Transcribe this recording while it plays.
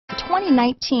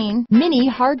2019 Mini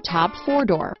Hardtop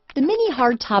 4-Door. The Mini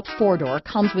Hardtop 4-Door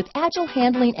comes with agile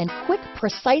handling and quick,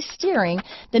 precise steering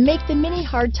that make the Mini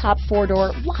Hardtop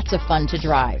 4-Door lots of fun to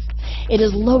drive. It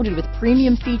is loaded with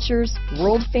premium features,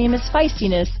 world-famous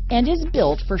feistiness, and is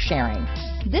built for sharing.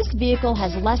 This vehicle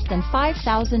has less than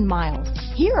 5,000 miles.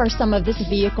 Here are some of this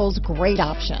vehicle's great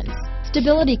options: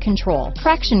 stability control,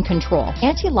 traction control,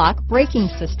 anti-lock braking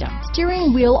system,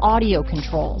 steering wheel audio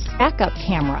controls, backup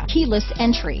camera, keyless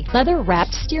entry,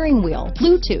 leather-wrapped steering wheel,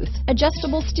 Bluetooth,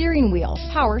 adjustable steering wheel,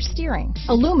 power steering,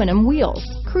 aluminum wheels,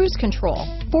 cruise control,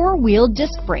 4-wheel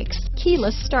disc brakes,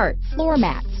 keyless start, floor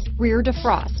mats, rear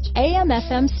defrost,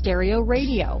 AM/FM stereo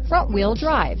radio, front-wheel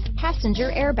drive,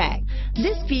 passenger airbag.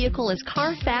 This vehicle is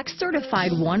Carfax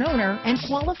certified one owner and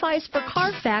qualifies for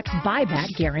Carfax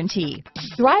buyback guarantee.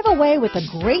 Drive away with a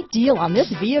great deal on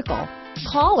this vehicle.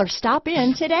 Call or stop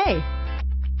in today.